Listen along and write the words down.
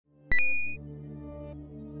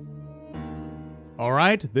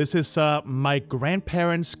Alright, this is my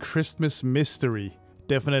grandparents' Christmas mystery.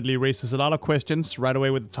 Definitely raises a lot of questions right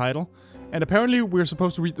away with the title. And apparently we're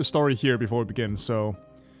supposed to read the story here before we begin, so...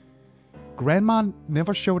 Grandma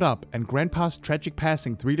never showed up, and Grandpa's tragic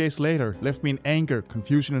passing 3 days later left me in anger,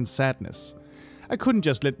 confusion, and sadness. I couldn't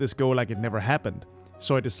just let this go like it never happened,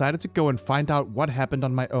 so I decided to go and find out what happened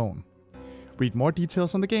on my own. Read more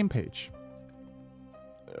details on the game page.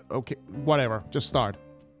 Okay, whatever, just start.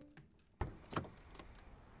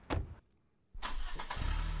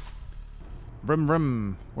 Vroom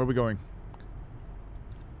vroom. Where are we going?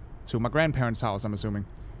 To my grandparents' house, I'm assuming.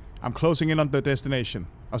 I'm closing in on the destination.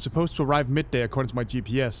 I was supposed to arrive midday according to my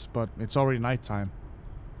GPS, but it's already nighttime.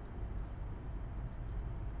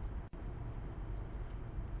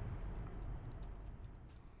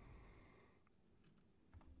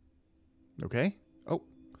 Okay. Oh.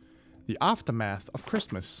 The aftermath of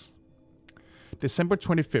Christmas. December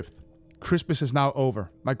 25th. Christmas is now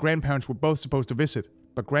over. My grandparents were both supposed to visit,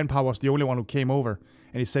 but Grandpa was the only one who came over,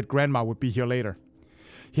 and he said Grandma would be here later.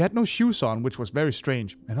 He had no shoes on, which was very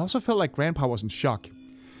strange, and also felt like Grandpa was in shock.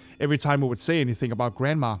 Every time we would say anything about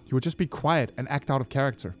Grandma, he would just be quiet and act out of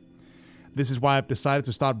character. This is why I've decided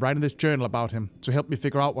to start writing this journal about him, to help me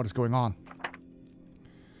figure out what is going on.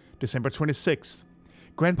 December 26th.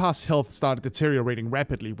 Grandpa's health started deteriorating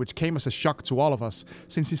rapidly, which came as a shock to all of us,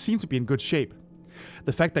 since he seemed to be in good shape.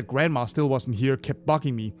 The fact that Grandma still wasn't here kept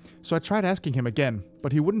bugging me, so I tried asking him again,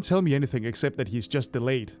 but he wouldn't tell me anything except that she is just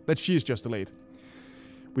delayed.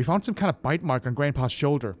 We found some kind of bite mark on Grandpa's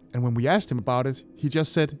shoulder, and when we asked him about it, he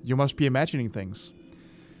just said, "You must be imagining things."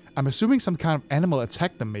 I'm assuming some kind of animal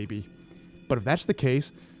attacked them maybe. But if that's the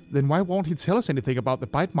case, then why won't he tell us anything about the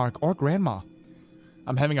bite mark or Grandma?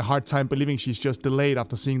 I'm having a hard time believing she's just delayed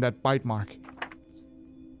after seeing that bite mark.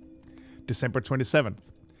 December 27th.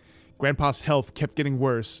 Grandpa's health kept getting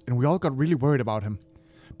worse, and we all got really worried about him.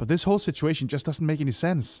 But this whole situation just doesn't make any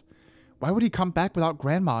sense. Why would he come back without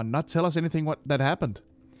Grandma and not tell us anything that happened?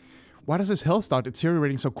 Why does his health start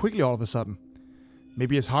deteriorating so quickly all of a sudden?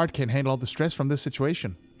 Maybe his heart can't handle all the stress from this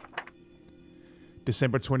situation.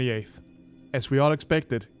 December 28th. As we all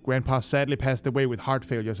expected, Grandpa sadly passed away with heart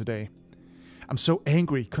failure today. I'm so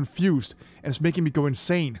angry, confused, and it's making me go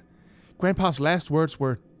insane. Grandpa's last words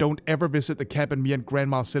were, "Don't ever visit the cabin me and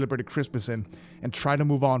Grandma celebrated Christmas in, and try to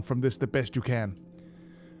move on from this the best you can."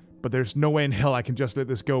 But there's no way in hell I can just let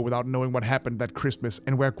this go without knowing what happened that Christmas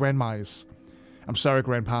and where Grandma is. I'm sorry,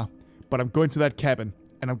 Grandpa, but I'm going to that cabin,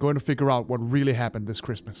 and I'm going to figure out what really happened this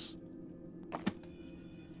Christmas.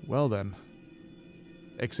 Well then.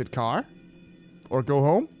 Exit car? Or go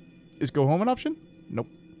home? Is go home an option? Nope.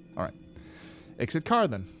 Alright. Exit car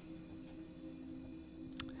then.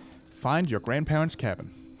 Find your grandparents'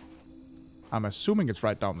 cabin. I'm assuming it's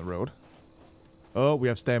right down the road. Oh, we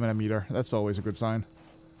have stamina meter. That's always a good sign.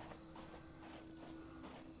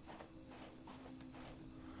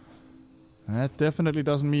 That definitely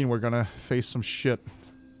doesn't mean we're gonna face some shit.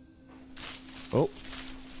 Oh.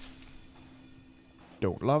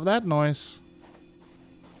 Don't love that noise.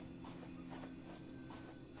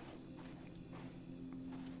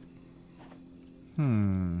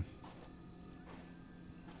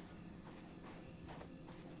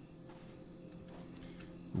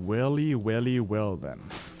 Well then.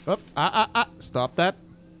 Oh, stop that.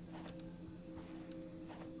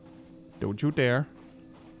 Don't you dare.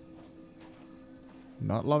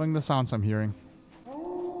 Not loving the sounds I'm hearing.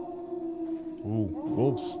 Ooh,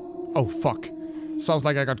 wolves. Oh, fuck. Sounds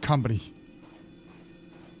like I got company.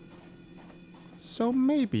 So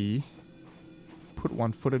maybe put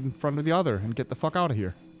one foot in front of the other and get the fuck out of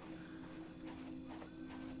here.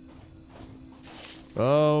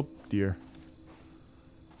 Oh, dear.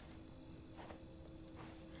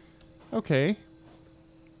 Okay.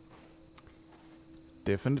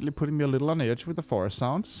 Definitely putting me a little on edge with the forest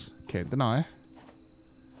sounds. Can't deny.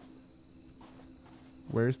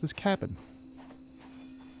 Where is this cabin?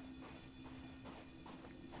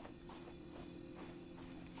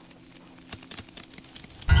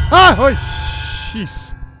 Ah! Oh,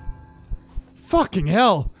 jeez. Fucking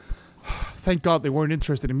hell. Thank God they weren't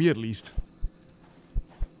interested in me at least.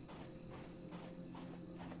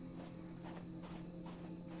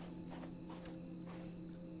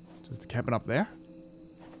 Is the cabin up there?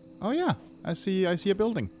 Oh yeah, I see a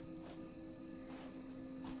building.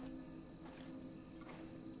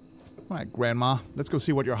 Alright, Grandma, let's go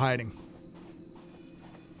see what you're hiding.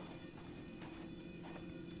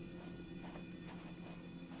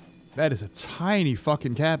 That is a tiny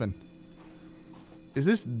fucking cabin. Is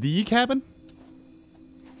this the cabin?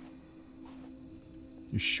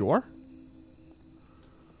 You sure?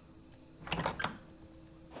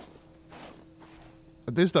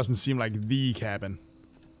 This doesn't seem like the cabin.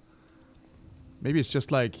 Maybe it's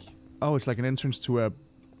just like... Oh, it's like an entrance to a...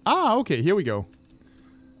 Ah, okay, here we go.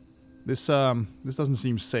 This doesn't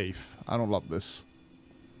seem safe. I don't love this.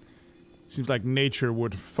 Seems like nature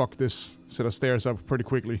would fuck this set of stairs up pretty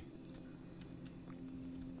quickly.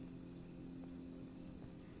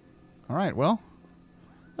 Alright, well.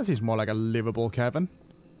 That seems more like a livable cabin.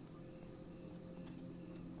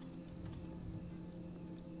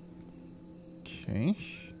 Okay.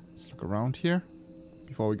 Let's look around here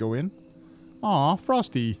before we go in. Aw,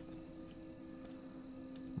 Frosty.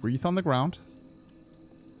 Wreath on the ground.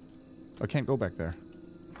 I can't go back there.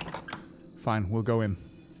 Fine, we'll go in.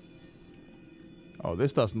 Oh,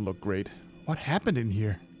 this doesn't look great. What happened in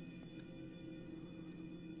here?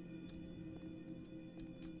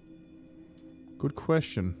 Good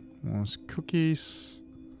question. There's cookies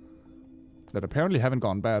that apparently haven't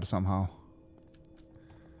gone bad somehow.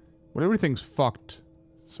 Well, everything's fucked.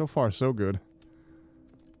 So far, so good.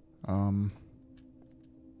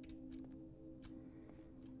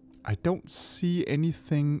 I don't see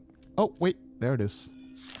anything... Oh, wait. There it is.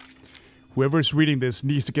 Whoever is reading this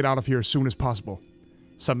needs to get out of here as soon as possible.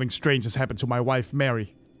 Something strange has happened to my wife,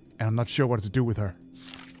 Mary, and I'm not sure what to do with her.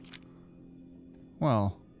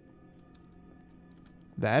 Well...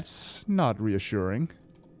 That's not reassuring.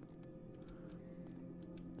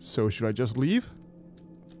 So, should I just leave?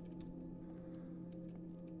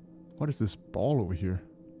 What is this ball over here?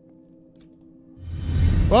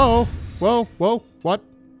 Whoa! Whoa! Whoa! What?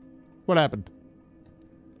 What happened?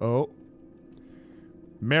 Oh.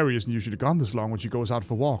 Mary isn't usually gone this long when she goes out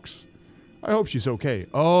for walks. I hope she's okay.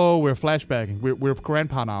 Oh, we're flashbacking. We're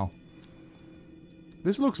grandpa now.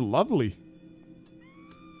 This looks lovely.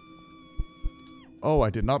 Oh,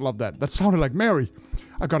 I did not love that. That sounded like Mary.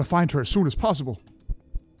 I gotta find her as soon as possible.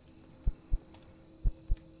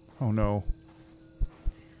 Oh no.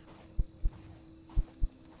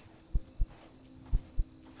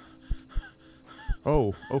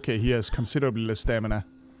 Oh, okay, he has considerably less stamina.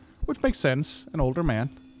 Which makes sense. An older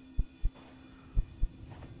man.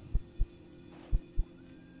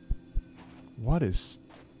 What is...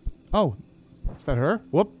 Oh, is that her?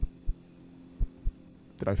 Whoop.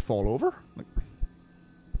 Did I fall over? Like...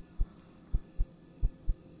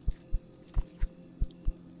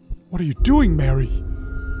 What are you doing, Mary?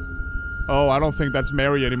 Oh, I don't think that's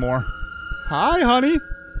Mary anymore. Hi, honey.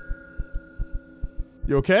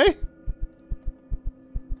 You okay?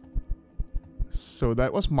 So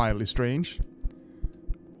that was mildly strange.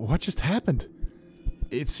 What just happened?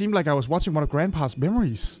 It seemed like I was watching one of Grandpa's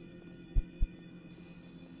memories.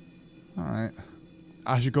 Alright.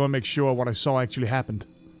 I should go and make sure what I saw actually happened.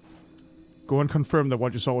 Go and confirm that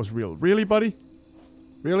what you saw was real. Really, buddy?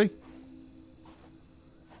 Really?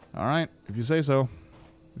 Alright, if you say so.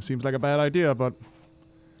 It seems like a bad idea, but...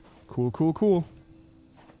 Cool, cool, cool.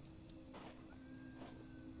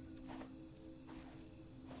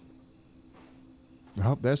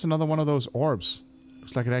 Oh, there's another one of those orbs.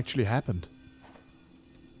 Looks like it actually happened.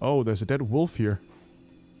 Oh, there's a dead wolf here.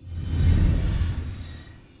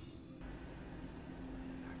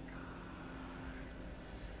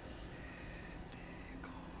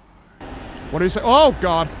 What do you say? Oh,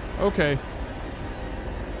 God. Okay.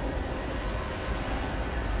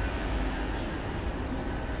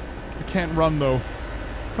 I can't run, though.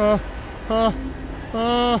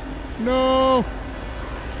 No!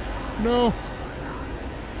 No!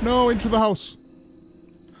 No, into the house.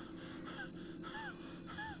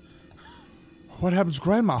 What happens to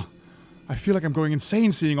Grandma? I feel like I'm going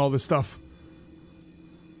insane seeing all this stuff.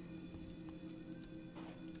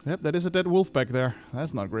 Yep, that is a dead wolf back there.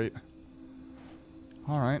 That's not great.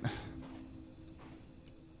 Alright.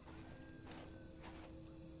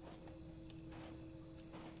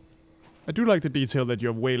 I do like the detail that you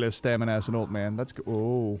have way less stamina as an old man. That's good.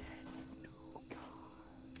 Oh.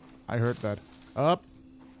 I heard that. Up.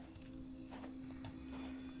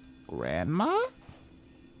 Grandma?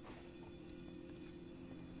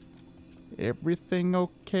 Everything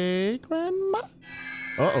okay, Grandma?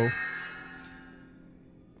 Uh-oh.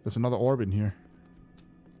 There's another orb in here.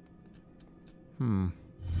 How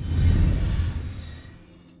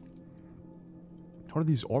are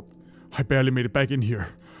these orbs? I barely made it back in here.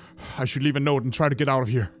 I should leave a note and try to get out of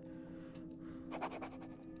here.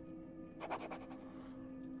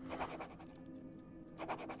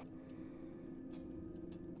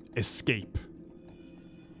 Escape.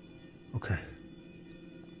 Okay.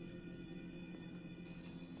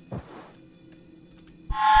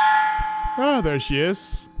 Ah, there she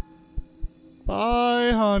is.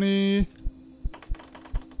 Bye, honey.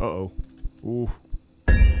 Uh-oh. Ooh.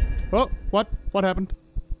 Oh, what? What happened?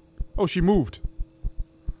 Oh, she moved.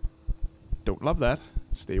 Don't love that.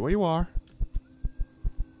 Stay where you are.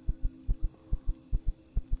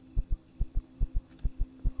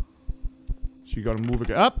 She gotta move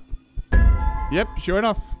again. Up! Yep, sure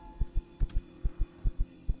enough.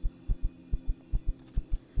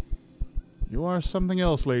 You are something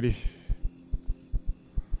else, lady.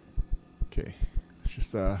 Okay. Let's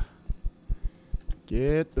just,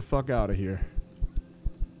 get the fuck out of here.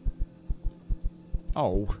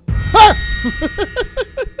 Oh. Ah!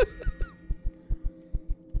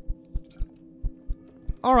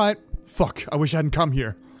 Alright. Fuck, I wish I hadn't come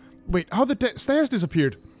here. Wait, how the stairs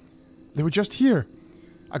disappeared? They were just here.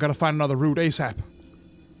 I gotta find another route ASAP.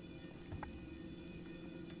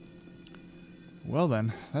 Well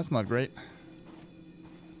then, that's not great.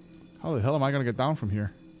 How the hell am I gonna get down from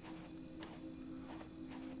here?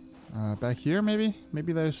 Back here maybe?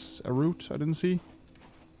 Maybe there's a route I didn't see?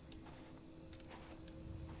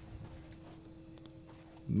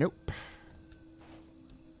 Nope.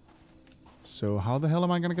 So how the hell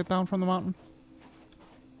am I gonna get down from the mountain?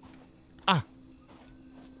 Ah!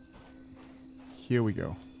 Here we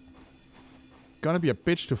go. Gonna be a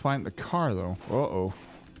bitch to find the car though. Uh-oh.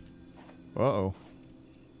 Uh-oh.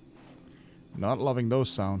 Not loving those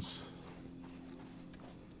sounds.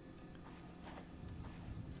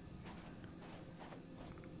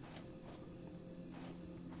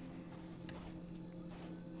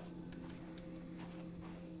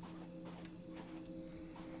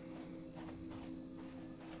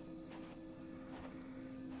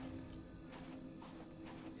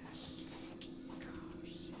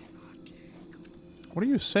 What are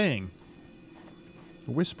you saying?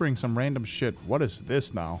 You're whispering some random shit. What is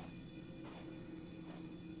this now?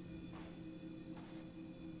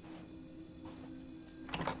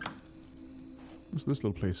 What's this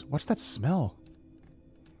little place? What's that smell?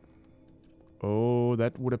 Oh,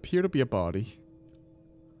 that would appear to be a body.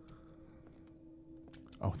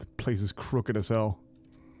 Oh, the place is crooked as hell.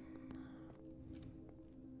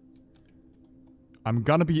 I'm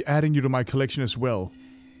gonna be adding you to my collection as well.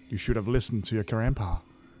 You should have listened to your grandpa.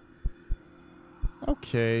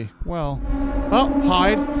 Okay, well... Oh,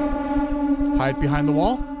 hide! Hide behind the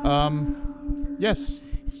wall? Yes.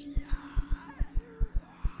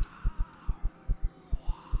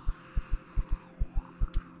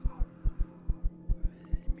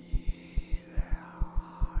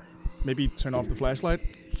 Maybe turn off the flashlight?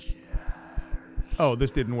 Oh,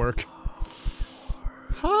 this didn't work.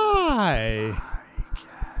 Hi!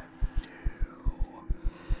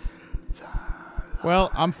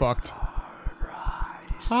 Well, I'm fucked.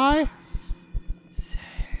 Hi?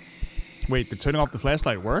 Wait, did turning off the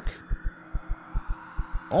flashlight work?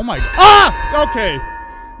 Oh my... Ah! Okay.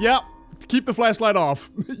 Yeah, keep the flashlight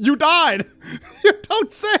off. You died! You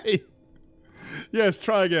don't say! Yes,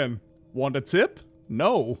 try again. Want a tip?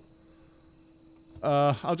 No.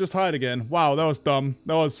 I'll just hide again. Wow, that was dumb.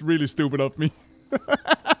 That was really stupid of me.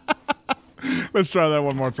 Let's try that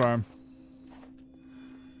one more time.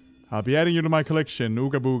 I'll be adding you to my collection,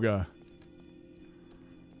 Ooga Booga.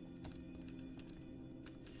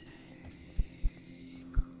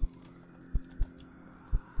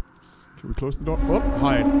 Can we close the door? Oh,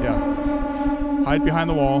 hide, yeah. Hide behind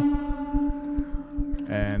the wall.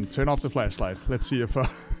 And turn off the flashlight. Let's see if...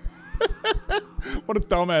 What a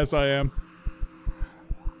dumbass I am.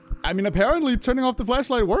 I mean, apparently turning off the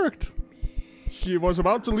flashlight worked. She was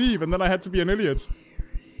about to leave and then I had to be an idiot.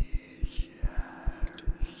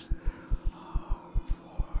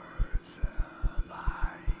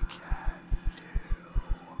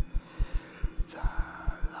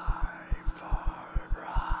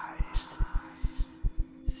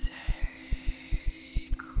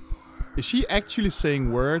 Is she actually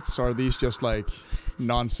saying words, or are these just like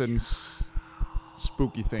nonsense,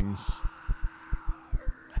 spooky things?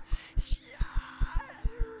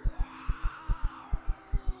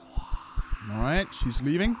 Alright, she's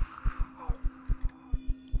leaving.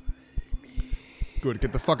 Good,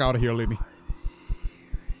 get the fuck out of here, lady.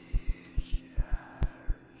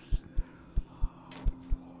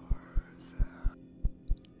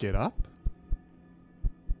 Get up?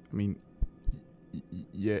 I mean...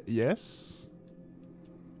 yes?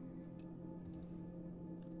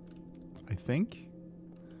 I think?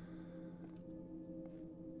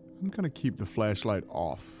 I'm gonna keep the flashlight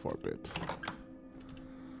off for a bit.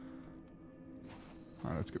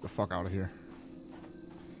 Alright, let's get the fuck out of here.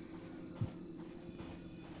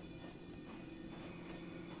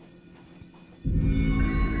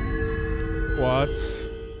 What?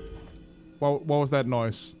 What was that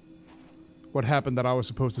noise? What happened that I was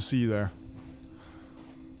supposed to see there?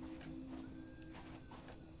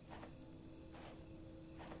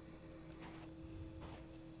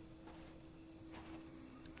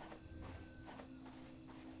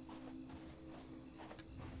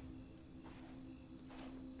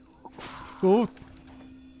 Oh.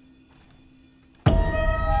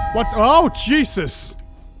 What? Oh, Jesus!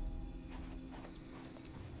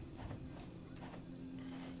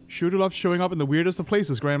 Sure do love showing up in the weirdest of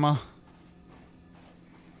places, Grandma.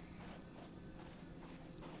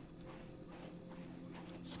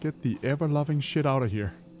 Let's get the ever-loving shit out of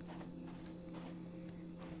here.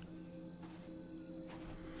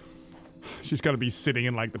 She's gotta be sitting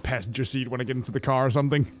in, like, the passenger seat when I get into the car or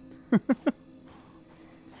something.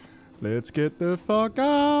 Let's get the fuck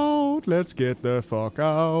out. Let's get the fuck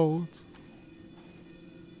out.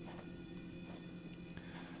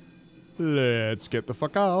 Let's get the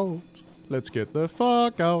fuck out. Let's get the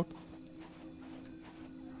fuck out.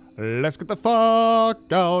 Let's get the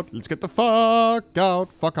fuck out. Let's get the fuck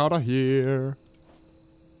out. Fuck out of here.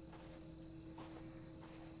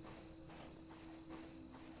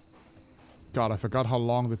 God, I forgot how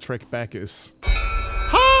long the trek back is.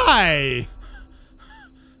 Hi!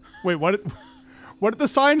 Wait, what did the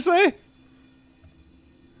sign say?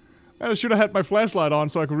 I should have had my flashlight on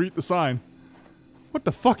so I could read the sign. What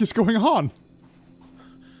the fuck is going on?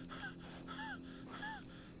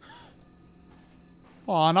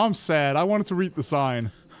 Aw, now I'm sad. I wanted to read the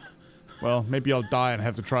sign. Well, maybe I'll die and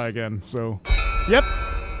have to try again, so... Yep!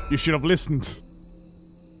 You should have listened.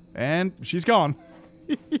 And she's gone.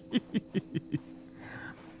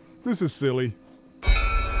 This is silly.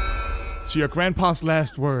 To your grandpa's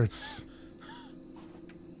last words.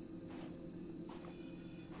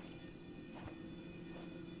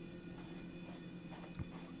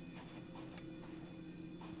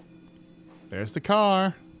 There's the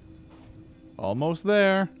car. Almost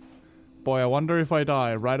there. Boy, I wonder if I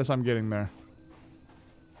die right as I'm getting there.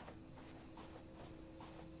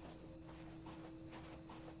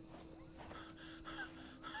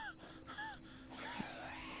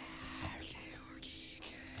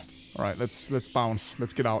 Alright, let's bounce.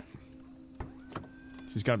 Let's get out.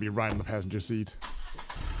 She's gonna be right in the passenger seat.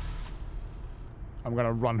 I'm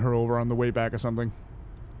gonna run her over on the way back or something.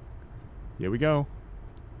 Here we go.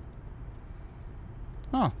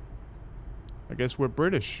 Huh. I guess we're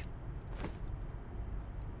British.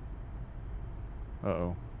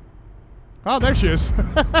 Uh-oh. Oh, there she is.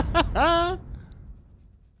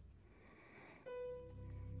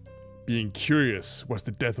 Being curious was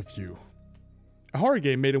the death of you. A horror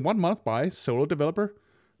game made in 1 month by solo developer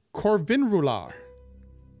Korvinrular.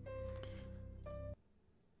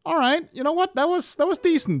 Alright, you know what? That was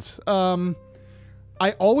decent.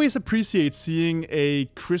 I always appreciate seeing a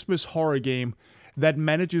Christmas horror game that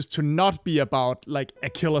manages to not be about, like, a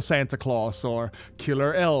killer Santa Claus or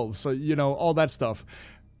killer elves, or, you know, all that stuff.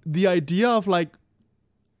 The idea of, like,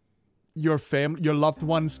 your loved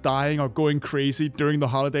ones dying or going crazy during the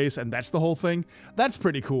holidays, and that's the whole thing, that's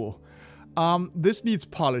pretty cool. This needs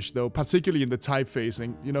polish, though, particularly in the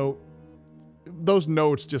typefacing. You know, those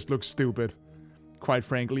notes just look stupid, quite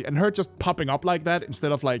frankly. And her just popping up like that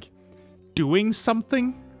instead of, like, doing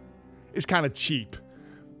something is kind of cheap.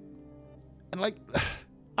 And, like,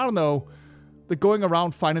 I don't know, the going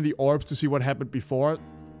around finding the orbs to see what happened before,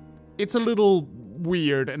 it's a little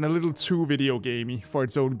weird and a little too video gamey for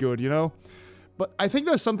its own good, you know? But I think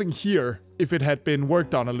there's something here if it had been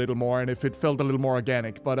worked on a little more and if it felt a little more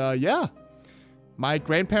organic. But, yeah. My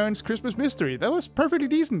grandparents' Christmas mystery. That was perfectly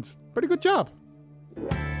decent. Pretty good job.